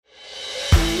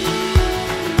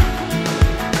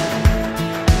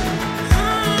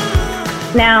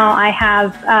Now I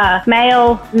have a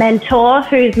male mentor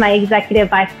who's my executive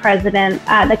vice president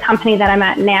at the company that I'm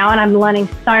at now, and I'm learning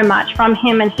so much from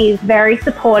him, and he's very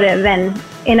supportive and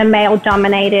in a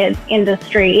male-dominated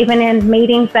industry. Even in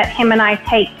meetings that him and I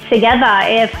take together,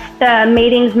 if the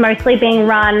meeting's mostly being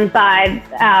run by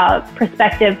our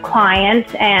prospective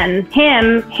client and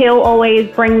him, he'll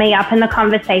always bring me up in the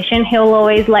conversation. He'll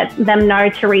always let them know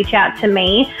to reach out to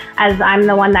me, as I'm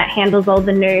the one that handles all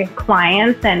the new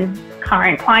clients and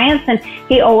current clients, and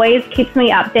he always keeps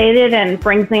me updated and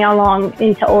brings me along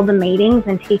into all the meetings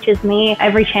and teaches me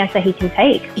every chance that he can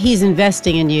take. He's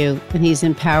investing in you and he's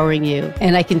empowering you,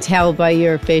 and I can tell by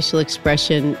your facial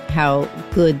expression how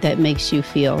good that makes you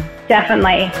feel.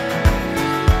 Definitely.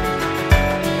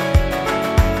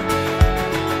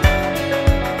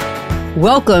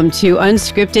 Welcome to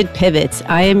Unscripted Pivots.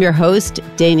 I am your host,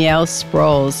 Danielle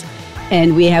Sproles.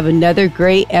 And we have another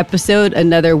great episode,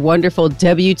 another wonderful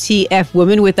WTF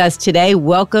woman with us today.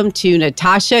 Welcome to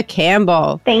Natasha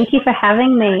Campbell. Thank you for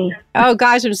having me. Oh,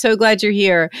 gosh, I'm so glad you're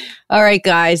here. All right,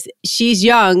 guys, she's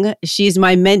young. She's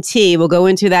my mentee. We'll go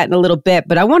into that in a little bit.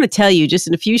 But I want to tell you, just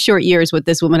in a few short years, what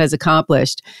this woman has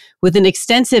accomplished. With an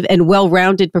extensive and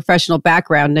well-rounded professional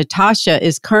background, Natasha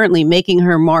is currently making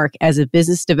her mark as a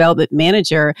business development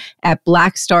manager at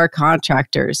Black Star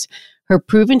Contractors. Her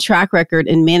proven track record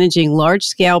in managing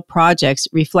large-scale projects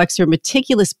reflects her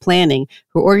meticulous planning,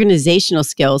 her organizational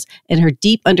skills, and her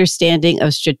deep understanding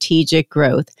of strategic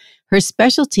growth. Her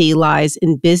specialty lies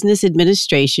in business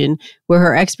administration, where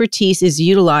her expertise is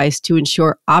utilized to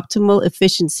ensure optimal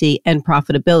efficiency and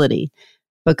profitability.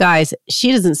 But guys,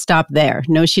 she doesn't stop there.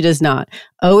 No, she does not.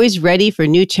 Always ready for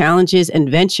new challenges and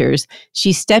ventures,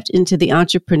 she stepped into the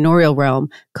entrepreneurial realm,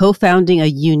 co-founding a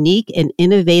unique and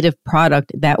innovative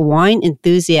product that wine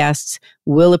enthusiasts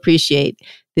will appreciate.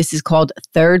 This is called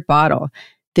Third Bottle.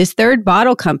 This Third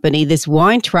Bottle company, this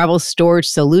wine travel storage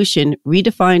solution,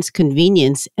 redefines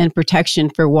convenience and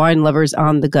protection for wine lovers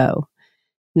on the go.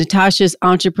 Natasha's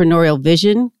entrepreneurial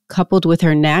vision, coupled with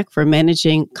her knack for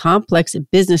managing complex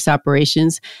business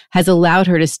operations, has allowed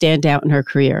her to stand out in her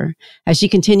career. As she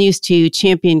continues to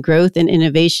champion growth and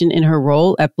innovation in her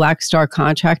role at Black Star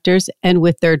Contractors and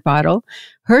with Third Bottle,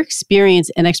 her experience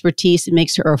and expertise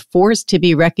makes her a force to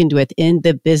be reckoned with in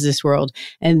the business world.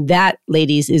 And that,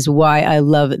 ladies, is why I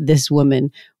love this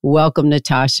woman. Welcome,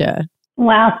 Natasha.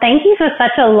 Wow, thank you for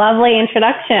such a lovely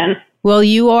introduction. Well,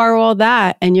 you are all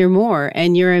that and you're more,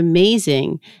 and you're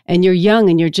amazing, and you're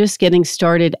young, and you're just getting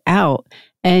started out.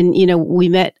 And, you know, we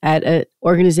met at an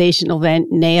organizational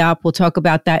event, NAOP. We'll talk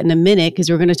about that in a minute, because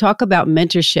we're going to talk about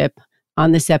mentorship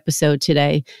on this episode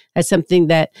today. That's something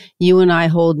that you and I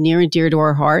hold near and dear to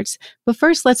our hearts. But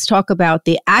first, let's talk about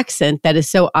the accent that is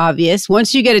so obvious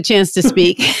once you get a chance to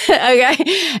speak.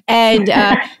 Okay. And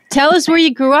tell us where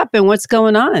you grew up and what's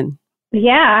going on.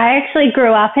 Yeah, I actually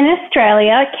grew up in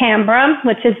Australia, Canberra,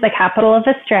 which is the capital of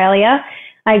Australia.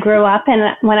 I grew up,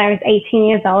 and when I was 18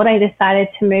 years old, I decided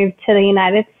to move to the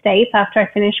United States after I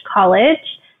finished college.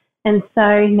 And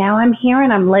so now I'm here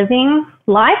and I'm living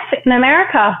life in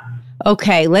America.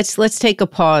 Okay, let's take a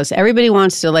pause. Everybody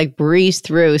wants to breeze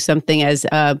through something as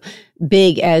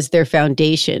big as their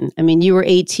foundation. I mean, you were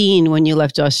 18 when you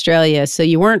left Australia, so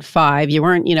you weren't 5. You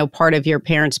weren't, part of your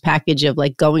parents' package of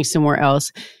going somewhere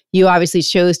else. You obviously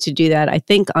chose to do that, I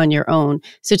think, on your own.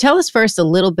 So tell us first a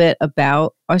little bit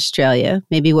about Australia,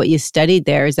 maybe what you studied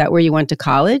there. Is that where you went to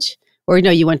college? Or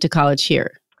no, you went to college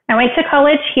here? I went to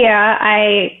college here.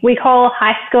 We call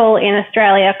high school in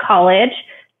Australia college.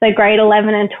 So grade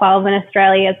 11 and 12 in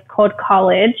Australia is called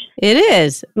college. It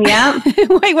is? Yeah.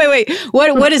 Wait.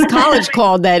 What is college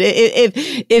called then?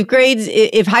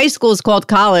 If high school is called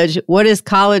college, what is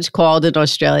college called in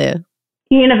Australia?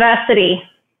 University.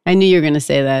 I knew you were going to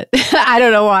say that. I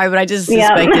don't know why, but I just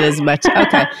suspected as much.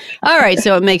 Okay. All right.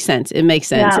 So it makes sense.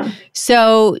 Yeah.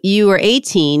 So you were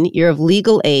 18. You're of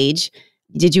legal age.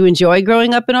 Did you enjoy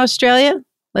growing up in Australia?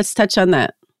 Let's touch on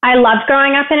that. I loved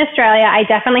growing up in Australia. I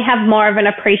definitely have more of an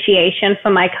appreciation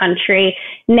for my country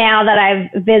now that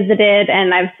I've visited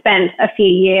and I've spent a few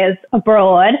years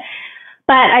abroad.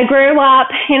 But I grew up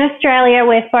in Australia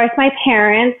with both my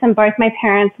parents, and both my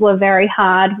parents were very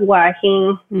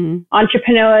hard-working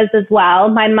entrepreneurs as well.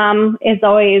 My mum has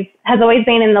always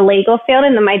been in the legal field,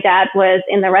 and then my dad was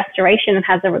in the restoration and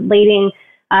has a leading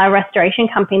restoration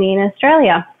company in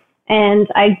Australia. And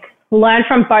I learned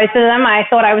from both of them. I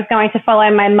thought I was going to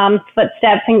follow my mum's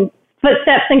footsteps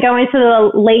and go into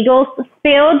the legal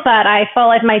field, but I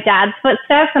followed my dad's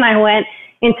footsteps and I went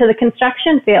into the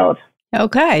construction field.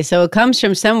 Okay, so it comes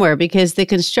from somewhere, because the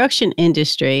construction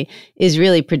industry is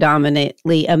really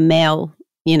predominantly a male,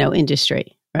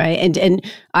 industry. Right.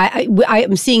 And I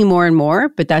am seeing more and more,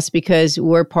 but that's because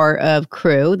we're part of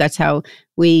Crew. That's how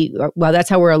that's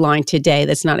how we're aligned today.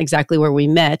 That's not exactly where we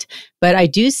met, but I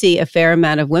do see a fair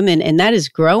amount of women, and that is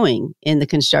growing in the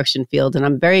construction field. And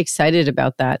I'm very excited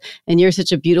about that. And you're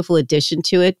such a beautiful addition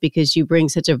to it because you bring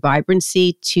such a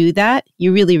vibrancy to that.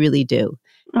 You really, really do.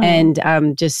 Mm-hmm. And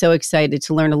I'm just so excited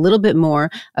to learn a little bit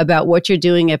more about what you're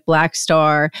doing at Black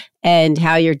Star and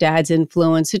how your dad's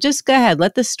influence. So just go ahead,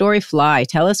 let the story fly.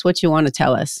 Tell us what you want to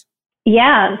tell us.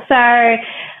 Yeah. So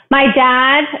my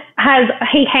dad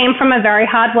he came from a very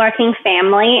hardworking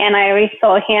family, and I always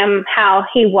saw him how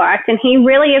he worked, and he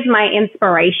really is my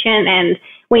inspiration. And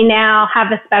we now have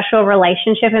a special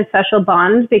relationship and special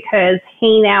bond because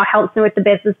he now helps me with the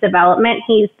business development.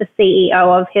 He's the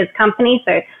CEO of his company.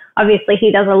 So obviously,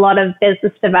 he does a lot of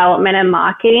business development and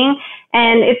marketing,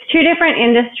 and it's two different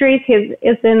industries. His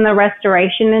is in the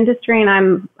restoration industry, and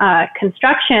I'm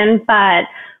construction, but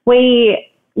we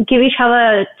give each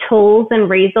other tools and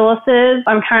resources.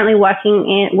 I'm currently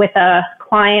working with a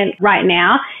client right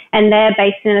now, and they're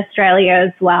based in Australia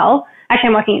as well. Actually,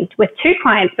 I'm working with two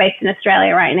clients based in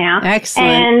Australia right now.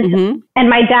 Excellent. And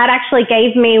my dad actually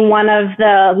gave me one of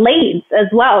the leads as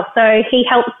well. So he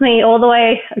helps me all the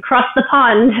way across the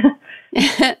pond.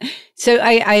 So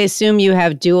I assume you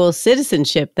have dual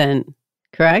citizenship then,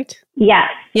 correct? Yes.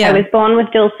 Yeah. I was born with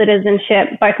dual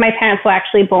citizenship. Both my parents were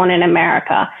actually born in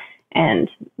America and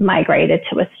migrated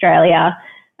to Australia.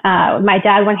 My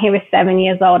dad when he was 7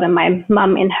 years old, and my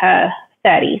mum in her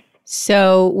 30s.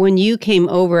 So when you came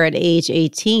over at age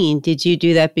 18, did you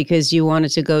do that because you wanted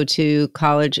to go to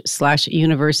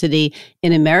college/university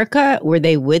in America? Were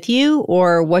they with you,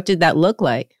 or what did that look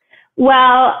like?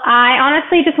 Well, I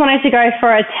honestly just wanted to go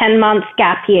for a 10-month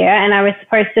gap year, and I was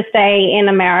supposed to stay in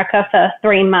America for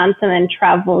 3 months and then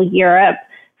travel Europe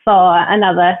for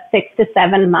another 6 to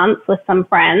 7 months with some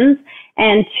friends.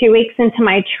 And 2 weeks into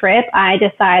my trip, I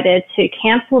decided to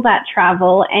cancel that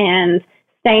travel and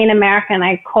stay in America. And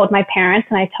I called my parents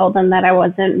and I told them that I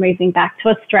wasn't moving back to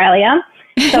Australia.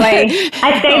 So I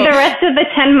stayed the rest of the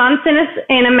 10 months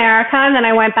in America. And then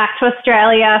I went back to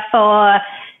Australia for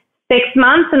 6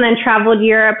 months and then traveled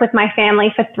Europe with my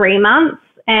family for 3 months.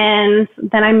 And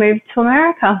then I moved to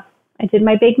America. I did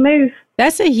my big move.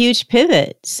 That's a huge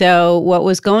pivot. So what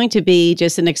was going to be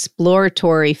just an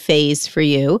exploratory phase for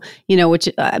you, which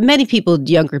many people,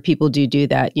 younger people do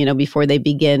that, before they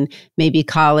begin maybe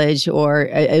college or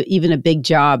even a big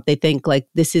job. They think like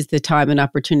this is the time and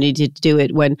opportunity to do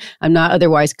it when I'm not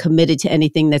otherwise committed to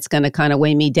anything that's going to kind of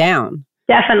weigh me down.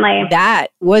 Definitely. That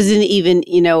wasn't even,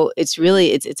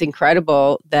 it's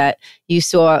incredible that you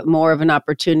saw more of an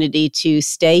opportunity to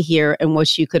stay here and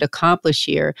what you could accomplish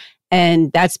here.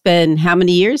 And that's been how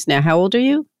many years now? How old are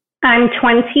you? I'm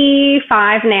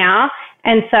 25 now.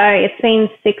 And so it's been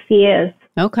 6 years.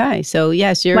 Okay. So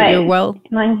yes, you're well.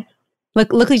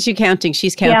 Look at you counting.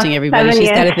 She's counting, everybody. She's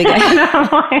got to think.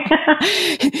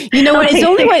 You know what? It's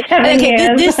only what.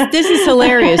 Okay, this is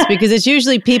hilarious because it's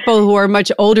usually people who are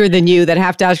much older than you that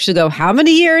have to actually go, how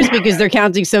many years? Because they're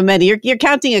counting so many. You're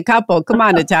counting a couple. Come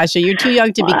on, Natasha. You're too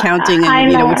young to be counting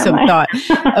and, with some thought.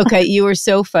 Okay, you were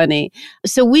so funny.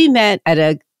 So we met at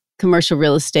a commercial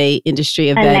real estate industry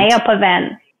event. A NAIOP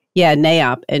event. Yeah,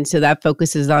 NAIOP. And so that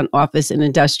focuses on office and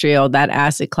industrial, that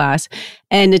asset class.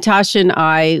 And Natasha and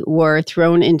I were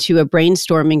thrown into a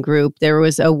brainstorming group. There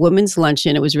was a women's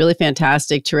luncheon. It was really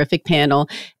fantastic, terrific panel.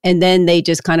 And then they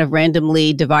just kind of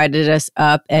randomly divided us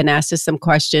up and asked us some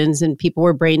questions. And people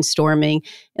were brainstorming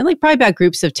in probably about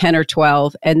groups of 10 or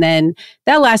 12. And then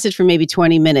that lasted for maybe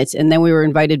 20 minutes. And then we were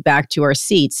invited back to our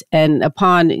seats. And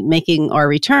upon making our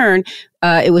return,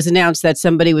 it was announced that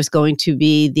somebody was going to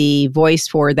be the voice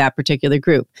for that particular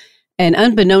group. And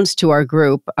unbeknownst to our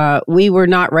group, we were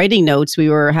not writing notes. We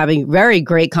were having very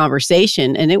great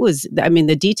conversation. And it was,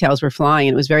 the details were flying.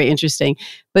 And it was very interesting.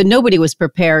 But nobody was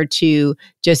prepared to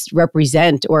just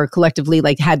represent or collectively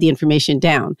had the information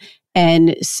down.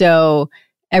 And so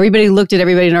everybody looked at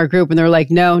everybody in our group and they were like,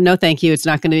 no, thank you. It's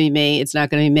not going to be me. It's not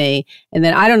going to be me. And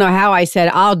then I don't know how I said,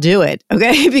 I'll do it.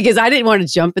 Okay. Because I didn't want to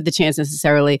jump at the chance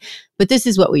necessarily, but this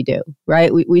is what we do,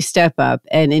 right? We step up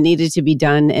and it needed to be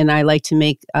done. And I like to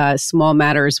make small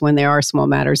matters when they are small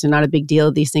matters and not a big deal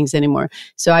of these things anymore.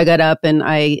 So I got up and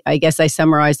I guess I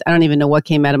summarized, I don't even know what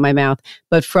came out of my mouth,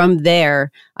 but from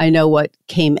there, I know what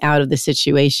came out of the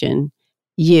situation.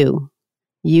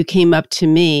 You came up to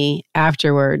me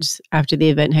afterwards, after the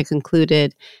event had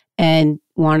concluded, and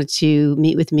wanted to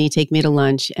meet with me, take me to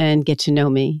lunch, and get to know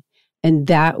me. And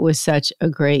that was such a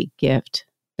great gift.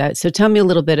 So tell me a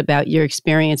little bit about your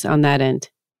experience on that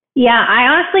end. Yeah, I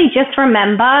honestly just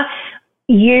remember,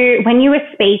 when you were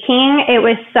speaking, it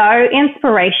was so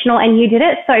inspirational, and you did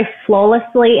it so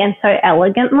flawlessly and so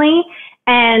elegantly.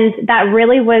 And that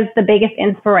really was the biggest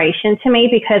inspiration to me,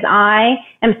 because I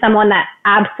am someone that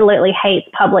absolutely hates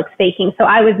public speaking. So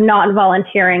I was not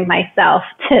volunteering myself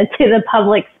to the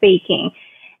public speaking.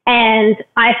 And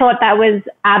I thought that was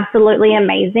absolutely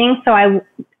amazing. So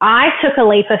I took a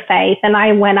leap of faith, and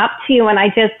I went up to you, and I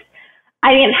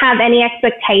didn't have any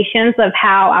expectations of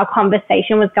how our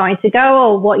conversation was going to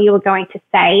go or what you were going to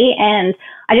say. And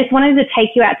I just wanted to take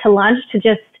you out to lunch to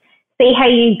just see how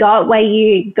you got where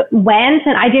you went.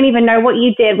 And I didn't even know what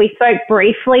you did. We spoke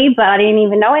briefly, but I didn't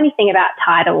even know anything about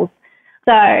titles.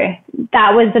 So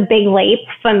that was a big leap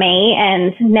for me.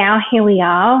 And now here we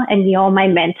are, and you're my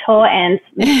mentor. And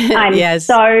I'm yes.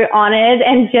 so honored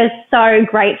and just so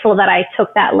grateful that I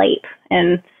took that leap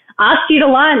and asked you to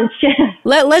lunch.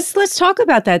 Let's talk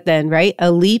about that then, right?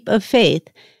 A leap of faith.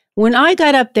 When I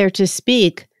got up there to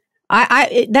speak,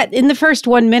 that in the first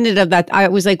 1 minute of that, I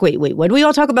was like, wait, what do we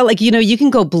all talk about? Like, you can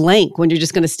go blank when you're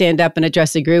just going to stand up and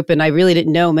address a group. And I really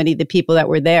didn't know many of the people that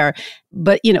were there,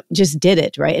 but, just did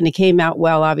it, right? And it came out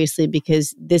well, obviously,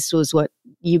 because this was what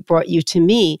brought you to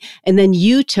me. And then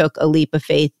you took a leap of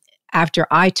faith after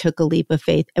I took a leap of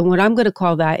faith. And what I'm going to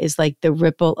call that is like the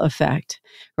ripple effect,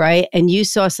 right? And you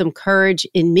saw some courage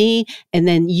in me, and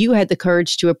then you had the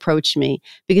courage to approach me,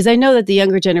 because I know that the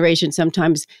younger generation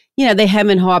sometimes, they hem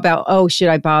and haw about, oh, should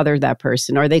I bother that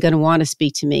person? Are they going to want to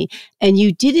speak to me? And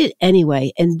you did it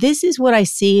anyway. And this is what I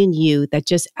see in you that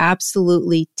just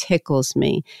absolutely tickles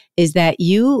me, is that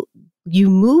you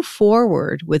move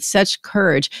forward with such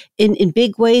courage in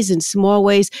big ways and small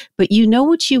ways, but you know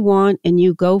what you want and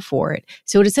you go for it.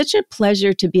 So it is such a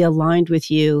pleasure to be aligned with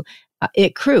you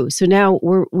at Crew. So now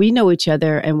we know each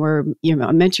other, and we're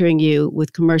mentoring you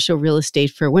with commercial real estate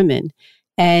for women.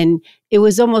 And it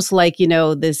was almost like,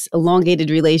 this elongated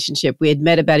relationship. We had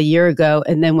met about a year ago.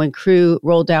 And then when Crew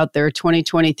rolled out their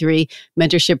 2023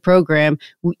 mentorship program,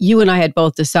 you and I had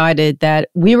both decided that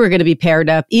we were going to be paired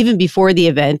up even before the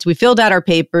event. We filled out our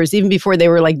papers even before they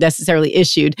were necessarily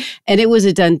issued. And it was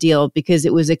a done deal, because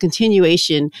it was a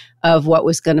continuation of what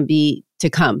was going to be to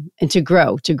come and to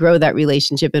grow that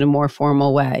relationship in a more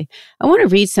formal way. I want to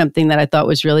read something that I thought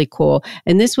was really cool.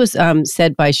 And this was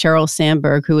said by Sheryl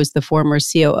Sandberg, who was the former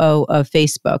COO of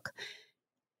Facebook.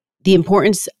 The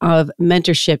importance of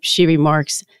mentorship, she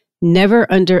remarks,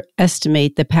 never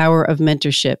underestimate the power of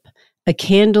mentorship. A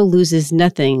candle loses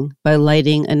nothing by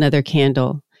lighting another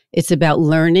candle. It's about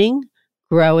learning,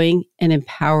 growing, and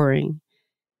empowering.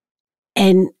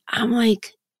 And I'm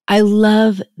like, I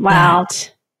love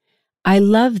that. I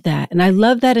love that. And I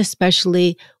love that,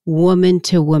 especially woman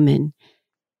to woman.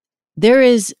 There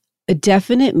is a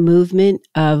definite movement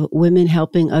of women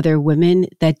helping other women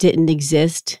that didn't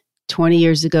exist 20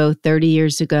 years ago, 30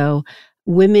 years ago.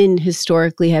 Women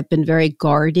historically have been very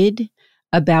guarded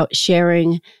about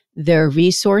sharing their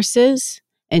resources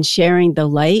and sharing the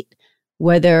light,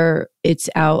 whether it's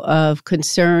out of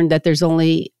concern that there's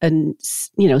only a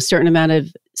certain amount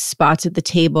of spots at the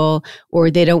table, or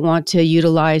they don't want to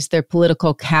utilize their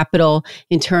political capital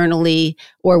internally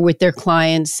or with their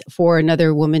clients for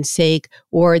another woman's sake,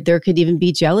 or there could even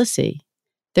be jealousy.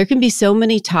 There can be so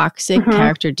many toxic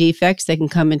character defects that can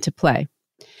come into play.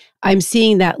 I'm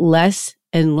seeing that less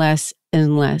and less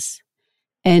and less.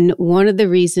 And one of the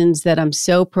reasons that I'm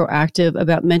so proactive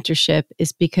about mentorship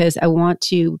is because I want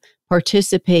to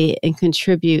participate and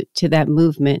contribute to that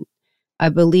movement. I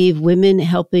believe women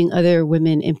helping other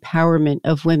women, empowerment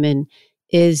of women,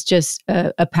 is just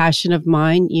a passion of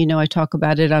mine. I talk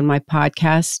about it on my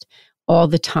podcast all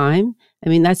the time. I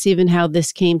mean, that's even how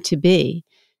this came to be.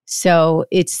 So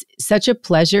it's such a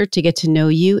pleasure to get to know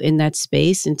you in that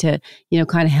space and to,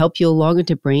 kind of help you along and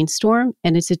to brainstorm.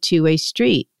 And it's a two-way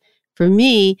street. For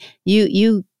me,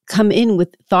 you come in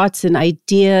with thoughts and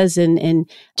ideas and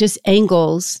just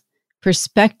angles,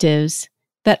 perspectives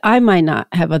that I might not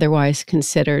have otherwise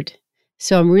considered.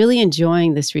 So I'm really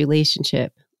enjoying this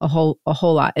relationship a whole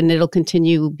lot, and it'll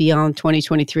continue beyond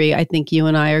 2023. I think you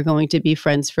and I are going to be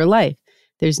friends for life.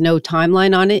 There's no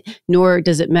timeline on it, nor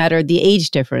does it matter the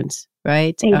age difference,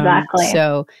 right? Exactly.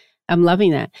 So I'm loving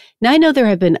that. Now, I know there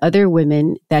have been other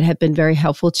women that have been very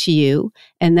helpful to you,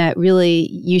 and that really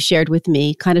you shared with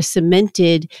me kind of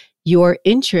cemented your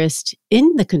interest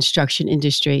in the construction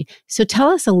industry. So tell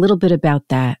us a little bit about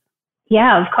that.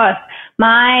 Yeah, of course. So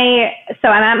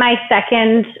I'm at my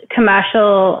second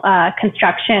commercial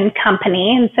construction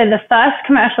company. And so the first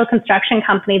commercial construction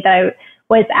company that I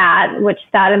was at, which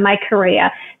started my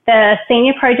career, the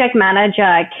senior project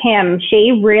manager, Kim,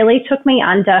 she really took me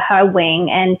under her wing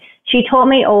and she taught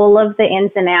me all of the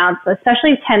ins and outs,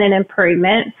 especially tenant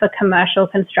improvement for commercial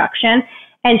construction.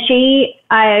 And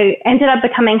I ended up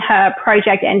becoming her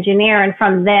project engineer. And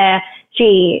from there,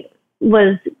 she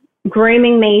was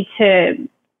grooming me to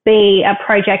be a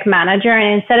project manager.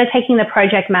 And instead of taking the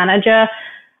project manager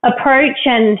approach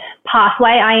and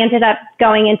pathway, I ended up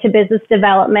going into business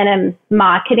development and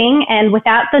marketing. And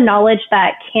without the knowledge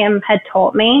that Kim had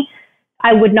taught me,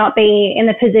 I would not be in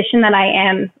the position that I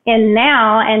am in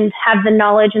now and have the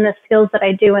knowledge and the skills that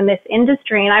I do in this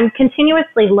industry. And I'm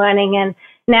continuously learning. And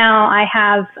now I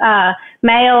have a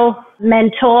male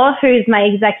mentor who's my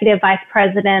executive vice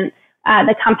president at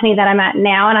the company that I'm at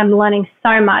now. And I'm learning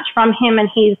so much from him. And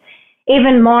he's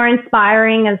even more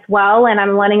inspiring as well. And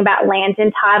I'm learning about land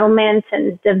entitlement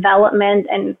and development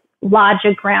and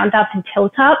larger ground up and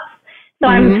tilt ups. So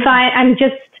I'm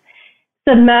just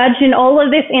submerged in all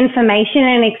of this information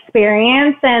and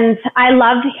experience. And I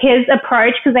love his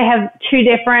approach because they have two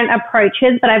different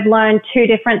approaches, but I've learned two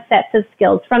different sets of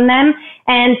skills from them.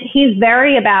 And he's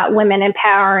very about women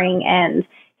empowering and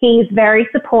he's very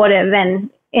supportive and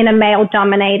in a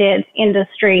male-dominated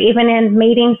industry, even in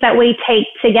meetings that we take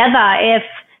together, if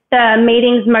the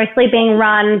meeting's mostly being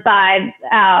run by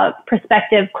our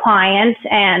prospective client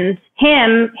and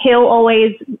he'll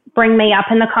always bring me up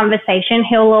in the conversation.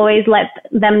 He'll always let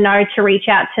them know to reach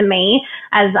out to me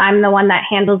as I'm the one that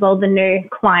handles all the new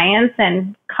clients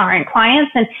and current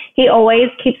clients. And he always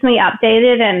keeps me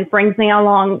updated and brings me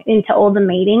along into all the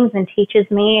meetings and teaches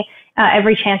me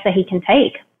every chance that he can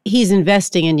take. He's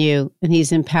investing in you and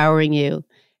he's empowering you.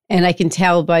 And I can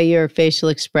tell by your facial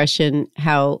expression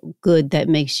how good that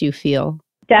makes you feel.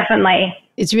 Definitely.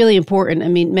 It's really important. I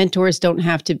mean, mentors don't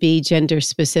have to be gender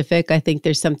specific. I think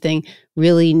there's something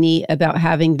really neat about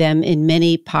having them in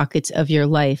many pockets of your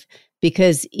life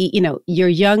because, you're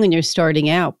young and you're starting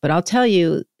out, but I'll tell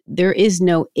you, there is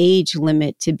no age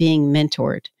limit to being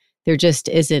mentored. There just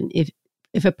isn't.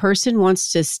 If a person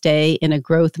wants to stay in a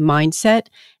growth mindset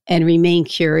and remain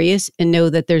curious and know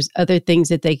that there's other things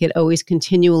that they could always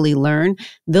continually learn,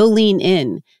 they'll lean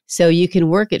in. So you can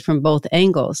work it from both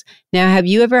angles. Now, have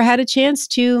you ever had a chance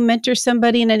to mentor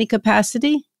somebody in any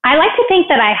capacity? I like to think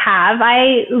that I have.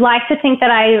 I like to think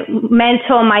that I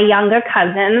mentor my younger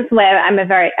cousins where I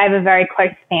have a very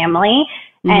close family.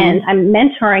 And I'm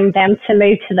mentoring them to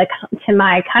move to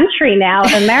my country now,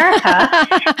 America.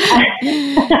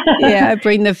 Yeah,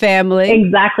 bring the family.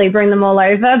 Exactly, bring them all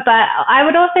over. But I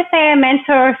would also say I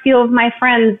mentor a few of my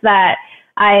friends that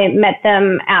I met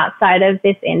them outside of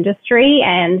this industry,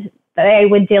 and they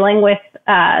were dealing with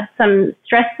some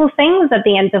stressful things at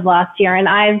the end of last year, and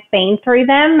I've been through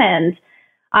them, and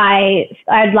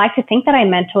I'd like to think that I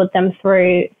mentored them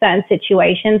through certain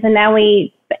situations, and now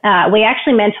we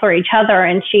actually mentor each other,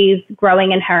 and she's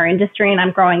growing in her industry and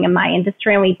I'm growing in my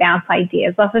industry, and we bounce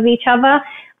ideas off of each other.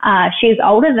 She's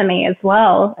older than me as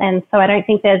well. And so I don't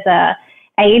think there's a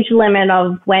age limit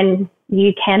of when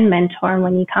you can mentor and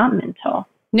when you can't mentor.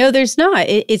 No, there's not.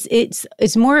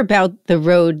 It's more about the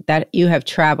road that you have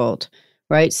traveled,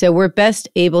 right? So we're best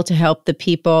able to help the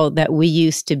people that we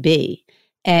used to be.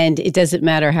 And it doesn't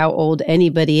matter how old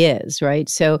anybody is, right?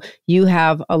 So you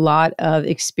have a lot of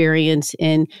experience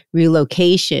in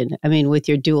relocation. I mean, with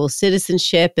your dual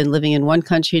citizenship and living in one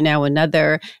country, now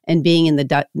another, and being in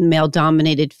the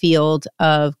male-dominated field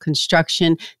of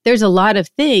construction, there's a lot of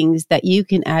things that you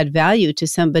can add value to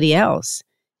somebody else,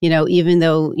 even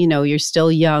though, you're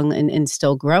still young and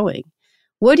still growing.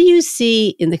 What do you see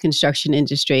in the construction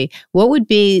industry? What would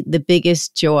be the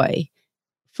biggest joy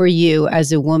for you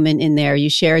as a woman in there? You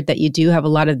shared that you do have a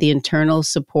lot of the internal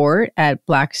support at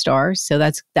Black Star. So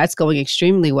that's going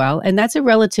extremely well. And that's a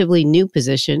relatively new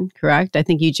position, correct? I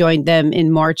think you joined them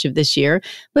in March of this year,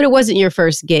 but it wasn't your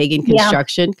first gig in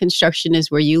construction. Yeah. Construction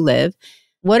is where you live.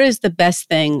 What is the best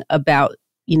thing about,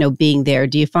 being there?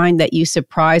 Do you find that you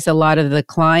surprise a lot of the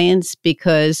clients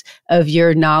because of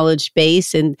your knowledge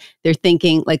base and they're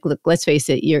thinking like, look, let's face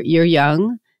it, you're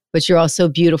young, but you're also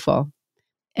beautiful.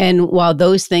 And while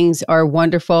those things are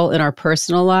wonderful in our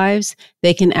personal lives,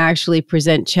 they can actually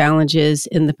present challenges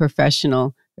in the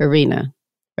professional arena,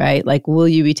 right? Like, will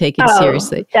you be taken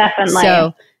seriously?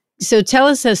 Definitely. So tell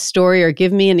us a story or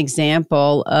give me an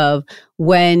example of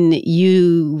when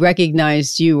you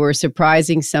recognized you were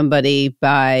surprising somebody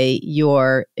by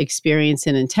your experience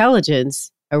and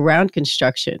intelligence around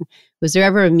construction. Was there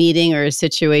ever a meeting or a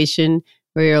situation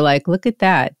where you're like, look at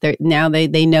that. Now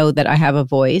they know that I have a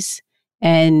voice,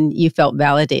 and you felt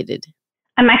validated?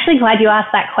 I'm actually glad you asked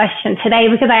that question today,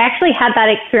 because I actually had that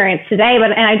experience today,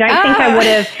 and I don't think I would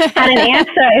have had an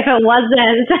answer if it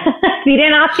wasn't, if you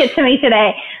didn't ask it to me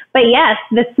today. But yes,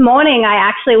 this morning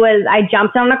I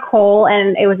jumped on a call,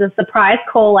 and it was a surprise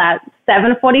call at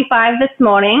 7:45 this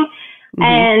morning. Mm-hmm.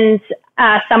 And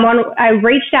I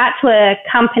reached out to a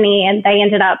company, and they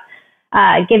ended up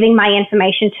giving my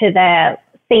information to their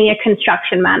senior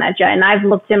construction manager. And I've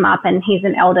looked him up, and he's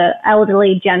an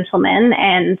elderly gentleman,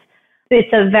 and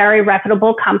it's a very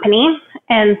reputable company.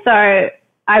 And so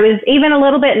I was even a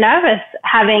little bit nervous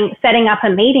setting up a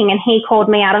meeting, and he called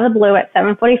me out of the blue at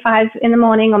 7:45 in the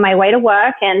morning on my way to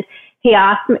work, and he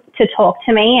asked me to talk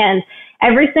to me, and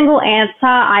every single answer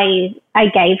I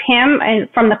gave him, and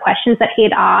from the questions that he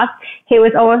had asked, he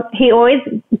always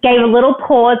gave a little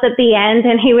pause at the end,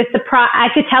 and he was surprised. I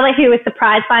could tell that he was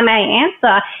surprised by my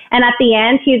answer. And at the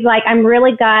end, he's like, "I'm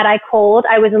really glad I called.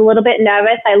 I was a little bit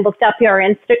nervous. I looked up your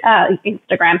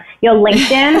Instagram, your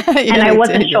LinkedIn, and I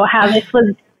wasn't sure how this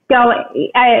was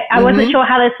going. I wasn't sure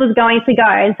how this was going to go."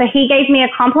 And so he gave me a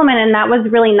compliment, and that was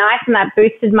really nice, and that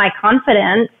boosted my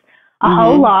confidence a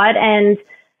whole lot. And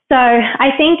so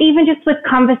I think even just with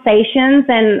conversations,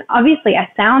 and obviously I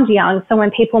sound young, so when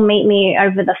people meet me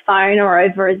over the phone or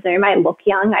over a Zoom, I look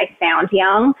young, I sound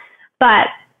young, but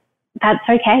that's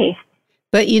okay.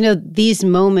 But, these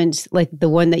moments, like the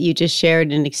one that you just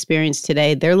shared and experienced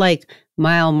today, they're like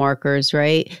mile markers,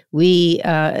 right? We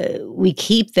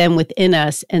keep them within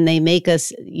us, and they make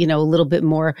us, a little bit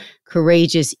more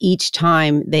courageous each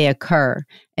time they occur.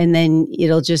 And then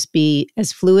it'll just be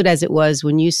as fluid as it was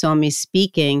when you saw me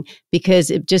speaking, because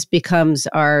it just becomes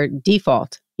our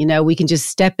default. We can just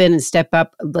step in and step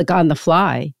up like on the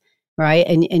fly, right?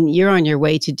 And you're on your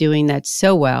way to doing that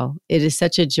so well. It is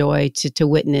such a joy to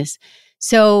witness.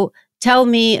 So tell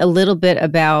me a little bit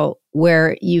about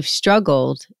where you've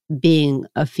struggled being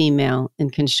a female in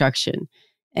construction.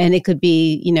 And it could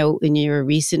be, in your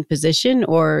recent position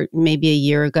or maybe a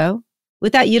year ago.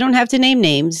 With that, you don't have to name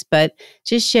names, but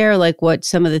just share like what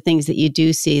some of the things that you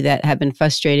do see that have been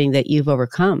frustrating that you've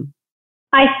overcome.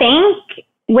 I think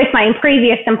with my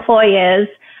previous employers,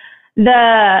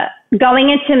 the going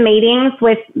into meetings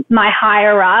with my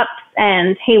higher ups,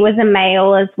 and he was a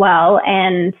male as well,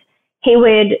 and he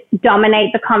would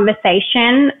dominate the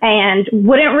conversation and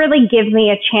wouldn't really give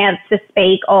me a chance to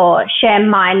speak or share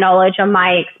my knowledge or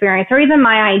my experience or even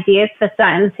my ideas for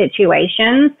certain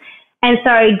situations. And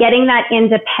so getting that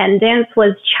independence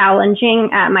was challenging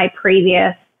at my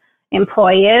previous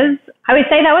employers. I would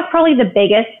say that was probably the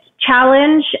biggest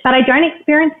challenge, but I don't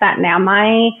experience that now.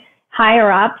 My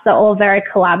higher ups are all very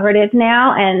collaborative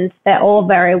now, and they're all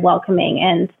very welcoming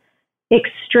and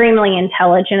extremely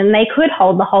intelligent, and they could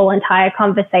hold the whole entire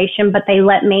conversation, but they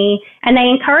let me, and they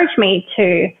encourage me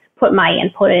to put my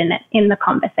input in the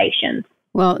conversations.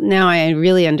 Well, now I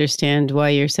really understand why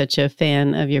you're such a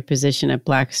fan of your position at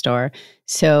Blackstar.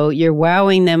 So you're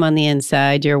wowing them on the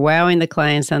inside, you're wowing the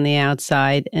clients on the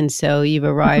outside, and so you've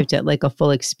arrived at like a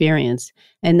full experience.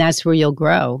 And that's where you'll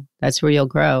grow. That's where you'll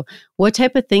grow. What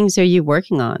type of things are you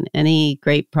working on? Any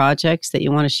great projects that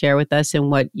you want to share with us and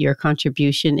what your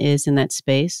contribution is in that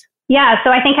space? Yeah, so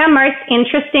I think our most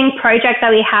interesting project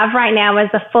that we have right now is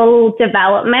a full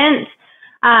development,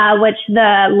 which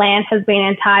the land has been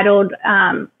entitled,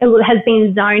 it has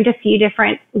been zoned a few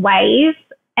different ways.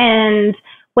 And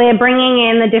we're bringing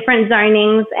in the different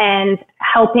zonings and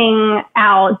helping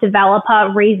our developer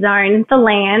rezone the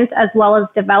land as well as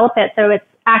develop it. So it's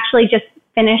actually just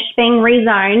finished being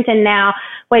rezoned, and now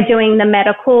we're doing the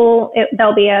medical.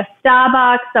 There'll be a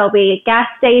Starbucks, there'll be a gas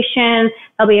station,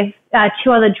 there'll be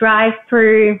two other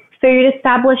drive-through food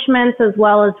establishments as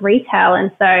well as retail. And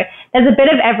so there's a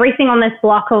bit of everything on this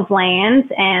block of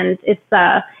land, and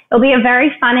it'll be a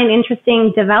very fun and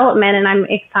interesting development, and I'm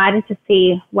excited to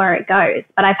see where it goes.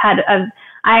 But I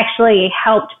actually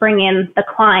helped bring in the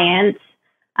client,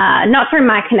 not through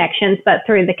my connections, but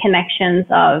through the connections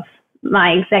of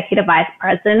my executive vice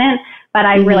president, but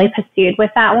I really pursued with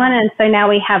that one. And so now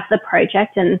we have the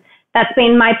project, and that's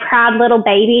been my proud little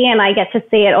baby, and I get to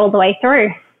see it all the way through.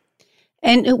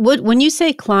 And when you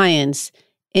say clients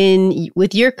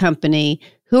with your company,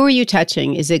 who are you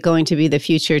touching? Is it going to be the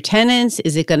future tenants?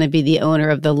 Is it going to be the owner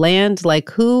of the land? Like,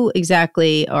 who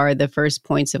exactly are the first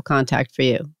points of contact for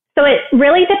you? So it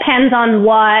really depends on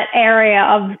what area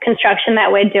of construction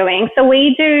that we're doing. So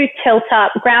we do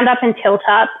ground up and tilt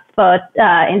up for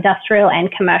industrial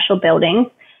and commercial buildings,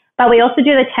 but we also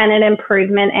do the tenant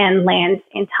improvement and land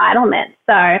entitlement.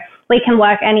 So we can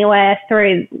work anywhere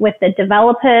through with the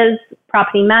developers,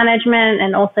 property management,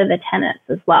 and also the tenants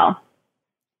as well.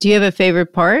 Do you have a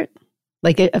favorite part?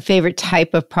 Like a favorite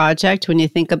type of project when you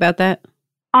think about that?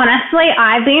 Honestly,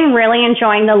 I've been really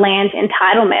enjoying the land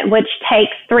entitlement, which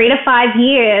takes 3 to 5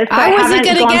 years. So I wasn't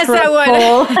going to guess that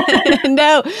one.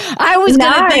 No, I was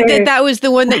going to think that was the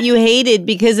one that you hated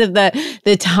because of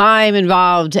the time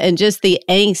involved and just the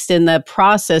angst, and the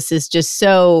process is just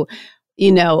so,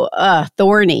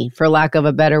 thorny, for lack of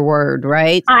a better word,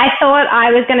 right? I thought I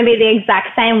was going to be the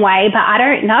exact same way, but I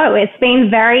don't know. It's been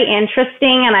very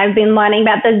interesting, and I've been learning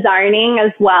about the zoning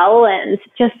as well and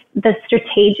just the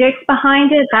strategics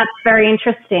behind it. That's very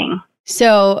interesting.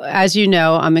 So, as you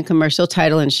know, I'm in commercial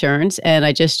title insurance, and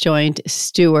I just joined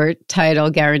Stewart Title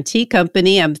Guarantee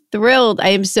Company. I'm thrilled. I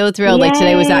am so thrilled. Yay. Like,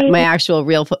 today was my actual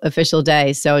real official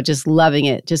day. So just loving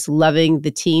it. Just loving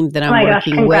the team that I'm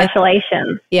working with.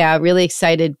 Congratulations. Yeah, really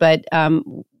excited. But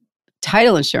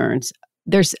title insurance,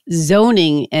 there's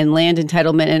zoning and land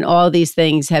entitlement and all these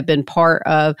things have been part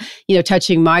of,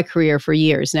 touching my career for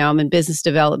years. Now I'm in business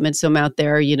development, so I'm out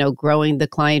there, growing the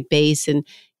client base, and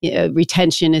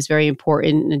retention is very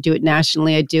important. I do it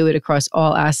nationally. I do it across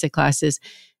all asset classes.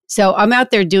 So I'm out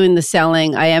there doing the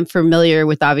selling. I am familiar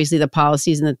with obviously the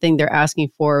policies and the thing they're asking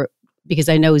for, because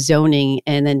I know zoning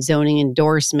and then zoning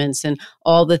endorsements and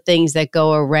all the things that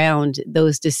go around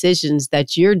those decisions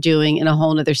that you're doing in a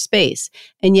whole nother space.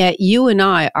 And yet you and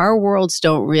our worlds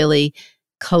don't really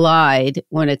collide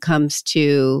when it comes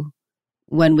to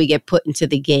when we get put into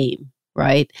the game,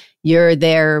 right? You're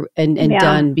there and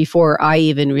done before I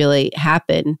even really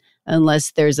happen,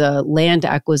 unless there's a land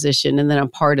acquisition, and then I'm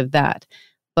part of that.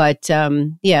 But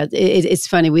it's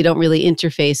funny. We don't really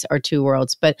interface our two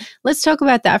worlds. But let's talk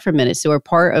about that for a minute. So we're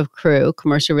part of CREW,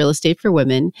 Commercial Real Estate for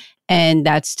Women. And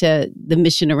that's the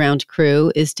mission around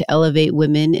CREW is to elevate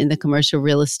women in the commercial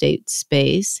real estate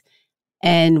space.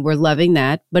 And we're loving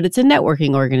that. But it's a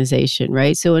networking organization,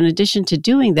 right? So in addition to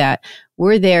doing that,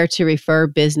 we're there to refer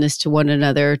business to one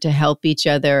another, to help each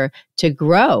other, to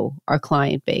grow our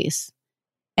client base.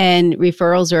 And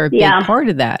referrals are a big part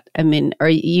of that. I mean,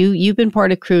 you've been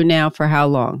part of CREW now for how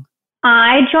long?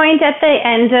 I joined at the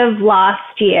end of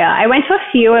last year. I went to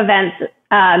a few events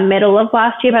middle of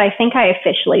last year, but I think I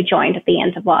officially joined at the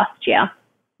end of last year.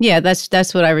 Yeah,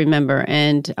 that's what I remember.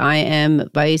 And I am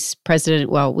vice president.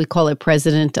 Well, we call it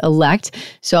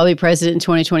president-elect. So I'll be president in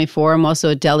 2024. I'm also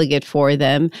a delegate for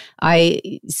them. I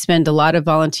spend a lot of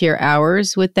volunteer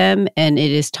hours with them, and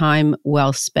it is time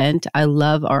well spent. I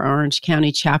love our Orange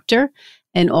County chapter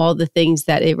and all the things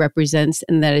that it represents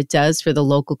and that it does for the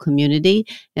local community.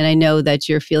 And I know that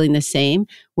you're feeling the same.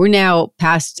 We're now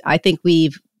past, I think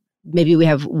maybe we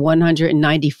have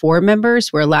 194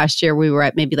 members, where last year we were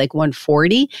at maybe like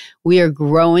 140. We are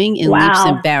growing in leaps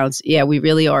and bounds. Yeah, we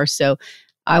really are. So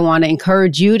I want to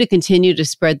encourage you to continue to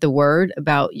spread the word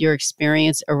about your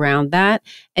experience around that,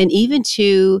 and even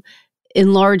to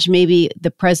enlarge maybe the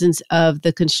presence of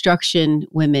the construction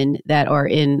women that are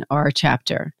in our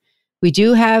chapter. We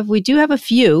do have a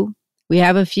few. We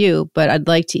have a few, but I'd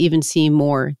like to even see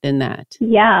more than that.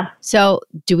 Yeah. So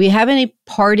do we have any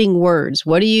parting words?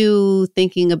 What are you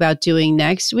thinking about doing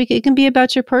next week? It can be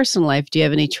about your personal life. Do you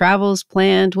have any travels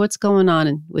planned? What's going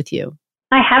on with you?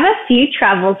 I have a few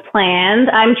travels planned.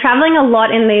 I'm traveling a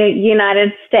lot in the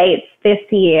United States this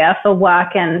year for work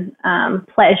and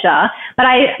pleasure. But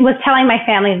I was telling my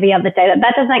family the other day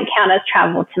that doesn't count as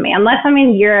travel to me. Unless I'm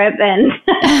in Europe and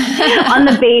on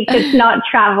the beach, it's not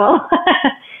travel.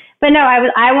 But no,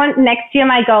 I want next year,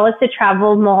 my goal is to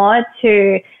travel more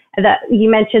to you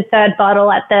mentioned Third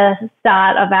Bottle at the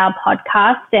start of our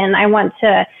podcast, and I want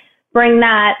to bring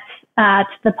that to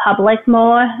the public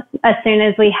more as soon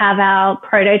as we have our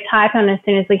prototype and as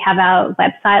soon as we have our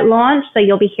website launch. So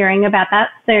you'll be hearing about that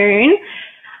soon.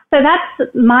 So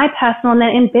that's my personal. And then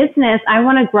in business, I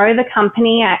want to grow the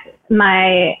company.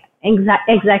 My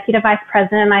executive vice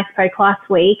president and I spoke last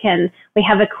week, and we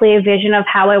have a clear vision of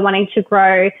how we're wanting to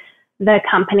grow the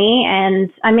company, and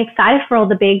I'm excited for all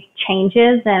the big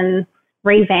changes and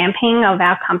revamping of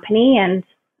our company and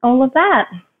all of that.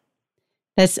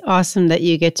 That's awesome that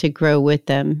you get to grow with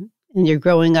them and you're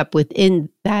growing up within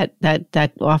that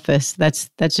office.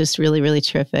 That's just really, really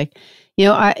terrific.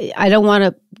 I don't want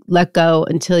to let go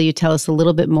until you tell us a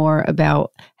little bit more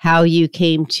about how you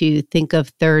came to think of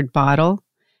Third Bottle.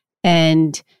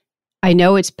 And I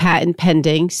know it's patent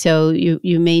pending, so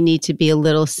you may need to be a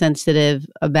little sensitive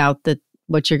about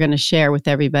what you're going to share with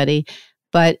everybody.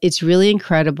 But it's really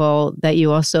incredible that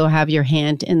you also have your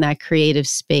hand in that creative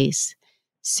space.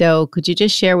 So could you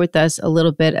just share with us a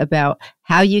little bit about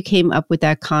how you came up with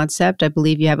that concept? I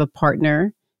believe you have a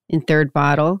partner in Third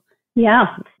Bottle.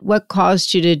 Yeah. What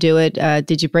caused you to do it?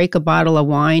 Did you break a bottle of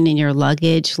wine in your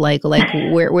luggage? Like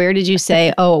where did you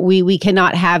say, oh, we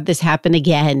cannot have this happen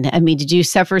again? I mean, did you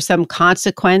suffer some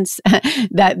consequence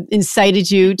that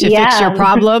incited you to fix your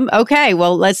problem? Okay,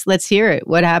 well, let's hear it.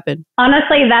 What happened?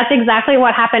 Honestly, that's exactly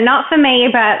what happened. Not for me,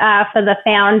 but for the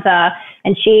founder.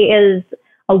 And she is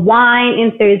a wine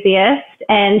enthusiast,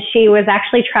 and she was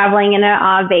actually traveling in her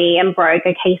RV and broke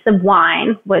a case of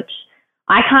wine, which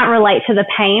I can't relate to the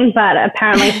pain, but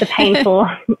apparently it's a painful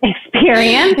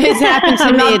experience. It's happened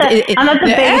to me. I'm not the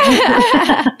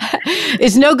biggest.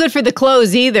 It's no good for the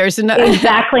clothes either. So no.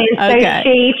 Exactly. And so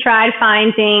she tried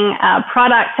finding a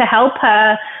product to help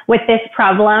her with this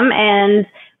problem and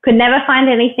could never find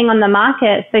anything on the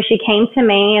market. So she came to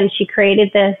me and she created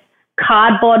this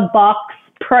cardboard box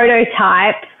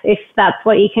prototype, if that's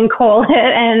what you can call it.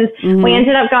 And we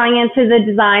ended up going into the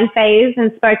design phase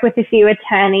and spoke with a few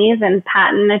attorneys and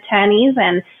patent attorneys,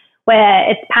 and where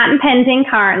it's patent pending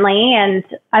currently. And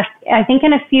I think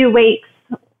in a few weeks,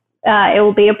 it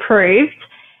will be approved.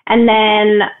 And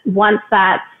then once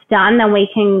that's done, then we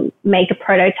can make a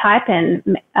prototype and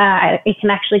it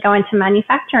can actually go into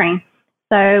manufacturing.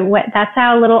 So that's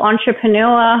our little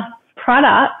entrepreneur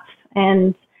product.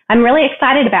 And I'm really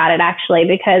excited about it, actually,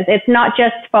 because it's not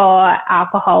just for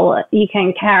alcohol. You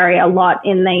can carry a lot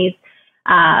in these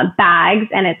bags,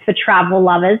 and it's for travel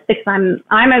lovers, because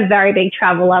I'm a very big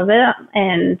travel lover.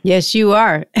 And yes, you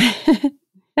are.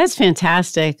 That's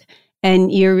fantastic.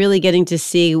 And you're really getting to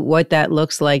see what that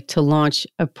looks like to launch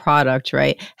a product,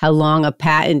 right? How long a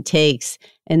patent takes.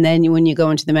 And then when you go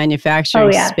into the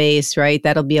manufacturing space, right,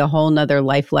 that'll be a whole nother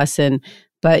life lesson.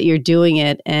 But you're doing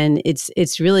it, and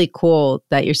it's really cool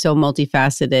that you're so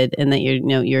multifaceted and that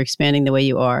you're expanding the way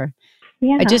you are.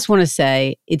 Yeah. I just want to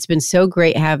say it's been so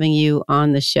great having you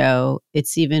on the show.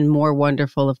 It's even more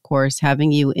wonderful, of course,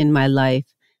 having you in my life.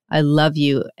 I love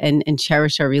you and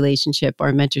cherish our relationship,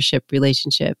 our mentorship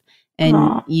relationship.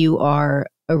 And you are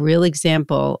a real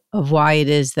example of why it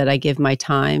is that I give my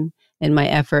time and my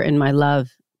effort and my love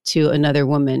to another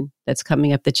woman that's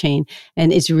coming up the chain.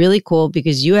 And it's really cool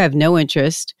because you have no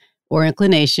interest or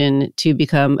inclination to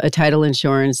become a title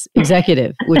insurance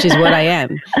executive, which is what I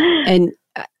am. And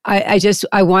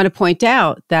I want to point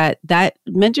out that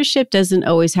mentorship doesn't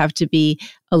always have to be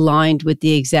aligned with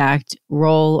the exact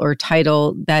role or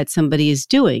title that somebody is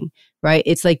doing, right?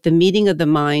 It's like the meeting of the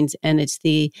minds, and it's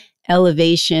the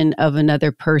elevation of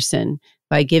another person.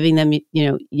 By giving them,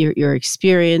 your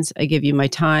experience, I give you my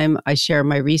time, I share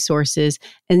my resources,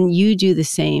 and you do the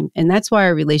same. And that's why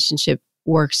our relationship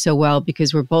works so well,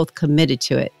 because we're both committed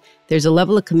to it. There's a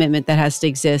level of commitment that has to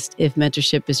exist if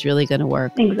mentorship is really going to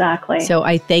work. Exactly. So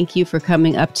I thank you for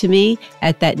coming up to me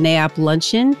at that NAIOP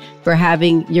luncheon, for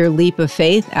having your leap of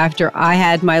faith after I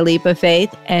had my leap of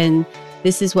faith. And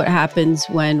this is what happens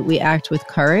when we act with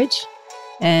courage.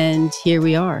 And here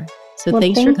we are. So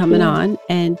thanks for coming on,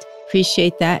 and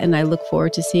appreciate that, and I look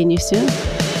forward to seeing you soon.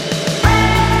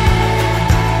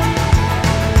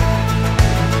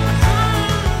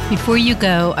 Before you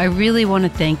go, I really want to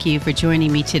thank you for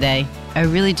joining me today. I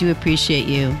really do appreciate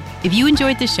you. If you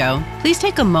enjoyed the show, please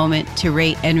take a moment to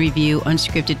rate and review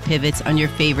Unscripted Pivots on your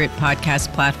favorite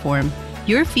podcast platform.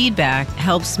 Your feedback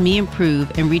helps me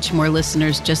improve and reach more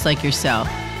listeners just like yourself.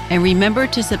 And remember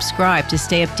to subscribe to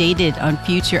stay updated on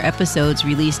future episodes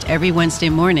released every Wednesday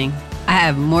morning. I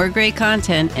have more great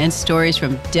content and stories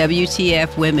from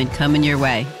WTF women coming your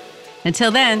way.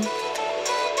 Until then,